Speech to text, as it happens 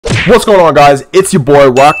What's going on, guys? It's your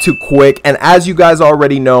boy Rock Too Quick, and as you guys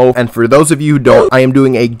already know, and for those of you who don't, I am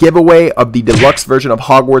doing a giveaway of the deluxe version of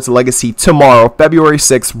Hogwarts Legacy tomorrow, February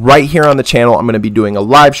 6th, right here on the channel. I'm going to be doing a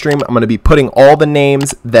live stream. I'm going to be putting all the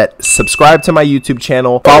names that subscribe to my YouTube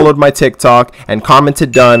channel, followed my TikTok, and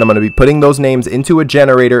commented done. I'm going to be putting those names into a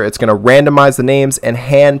generator. It's going to randomize the names and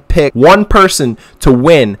hand pick one person to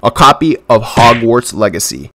win a copy of Hogwarts Legacy.